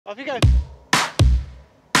Off you go.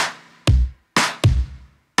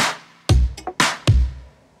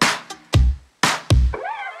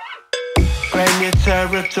 Claim your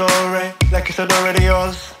territory like it's not already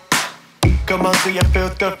yours. Come on, do you feel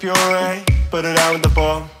the fury? Put it out in the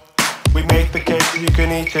bomb. We make the cake so you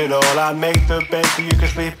can eat it all. I make the bed so you can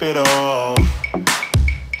sleep it off.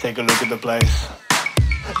 Take a look at the place.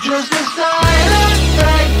 Just a side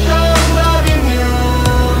effect of loving you,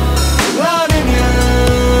 loving you.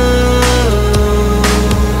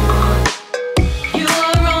 You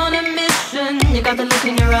are on a mission, you got the look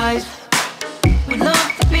in your eyes. We'd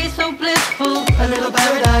love to be so blissful, a little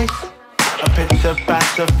paradise. A pitter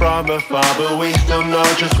patter from afar, but we still know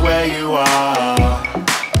just where you are.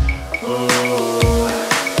 Ooh.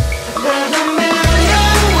 There's a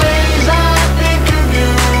million ways I think of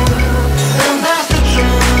you, and that's the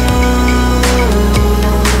truth.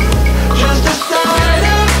 Just a side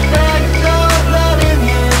effect of loving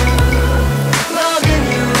you, loving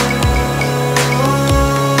you.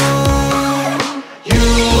 You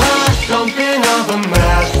are something of a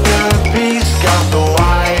masterpiece, got the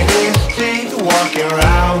widest teeth, walking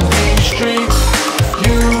around these streets.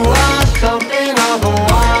 You are something of a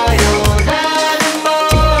wild animal.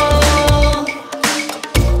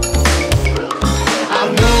 I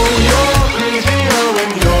know you're crazier when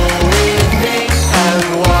you're with me, and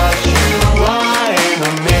what you are ain't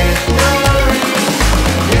a mystery.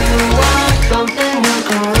 You are something who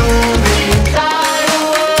can rule the entire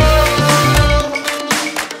world.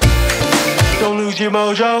 Don't lose your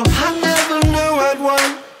mojo. I never knew I'd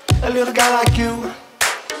want a little guy like you.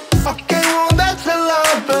 Okay, well that's a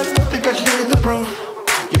lie, but I think I just need the proof.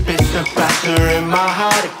 You bit a batter in my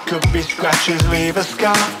heart, it could be scratches, leave a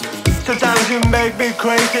scar. Sometimes you make me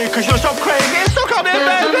crazy, cause you're so crazy, so come in, There's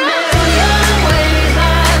a baby. million ways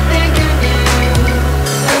I think of you,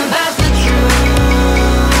 and that's the truth.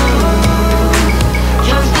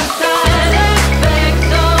 Just a side effect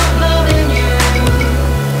of loving you,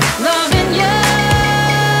 loving you.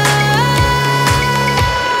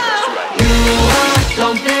 You are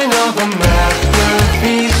something of a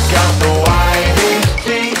masterpiece, got the widest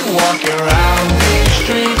teeth, walking around these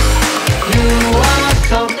streets. You are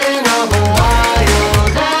something of a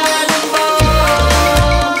wild animal.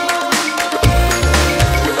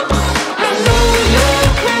 I know you're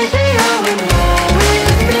crazy when you're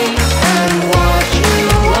with me, and what you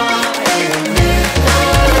are ain't a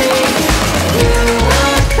mystery. You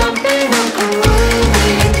are something who can rule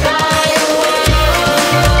the entire world.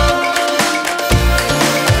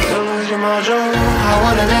 Don't lose your mojo. I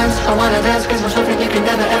wanna dance, cause I'm something you can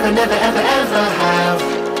never, ever, never, ever, ever have.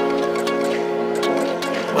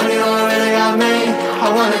 When you already got me, I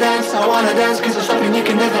wanna dance, cause I'm something you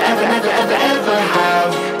can never, ever, never, ever, ever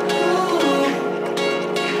have.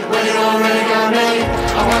 When you already got me,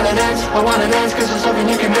 I wanna dance, cause I'm something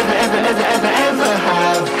you can never, ever, ever, ever, ever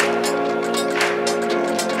have.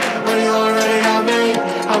 When you already got me,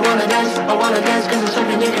 I wanna dance, cause I'm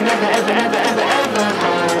something you can never, ever, ever, ever, ever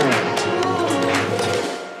have.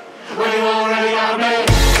 When you already got me,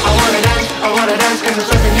 I wanna dance, cause it's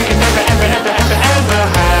something you can never, ever, ever, ever, ever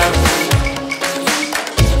have.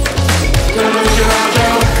 Don't lose your mojo.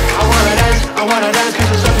 I wanna dance, cause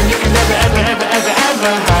it's something you can never, ever, ever, ever,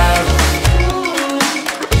 ever have.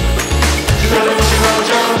 Don't lose your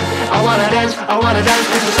mojo. I wanna dance,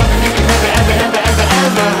 cause it's something you can never, ever, ever, ever,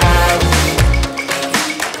 ever have.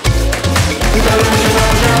 Don't lose your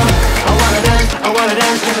mojo. I wanna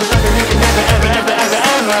dance, cause it's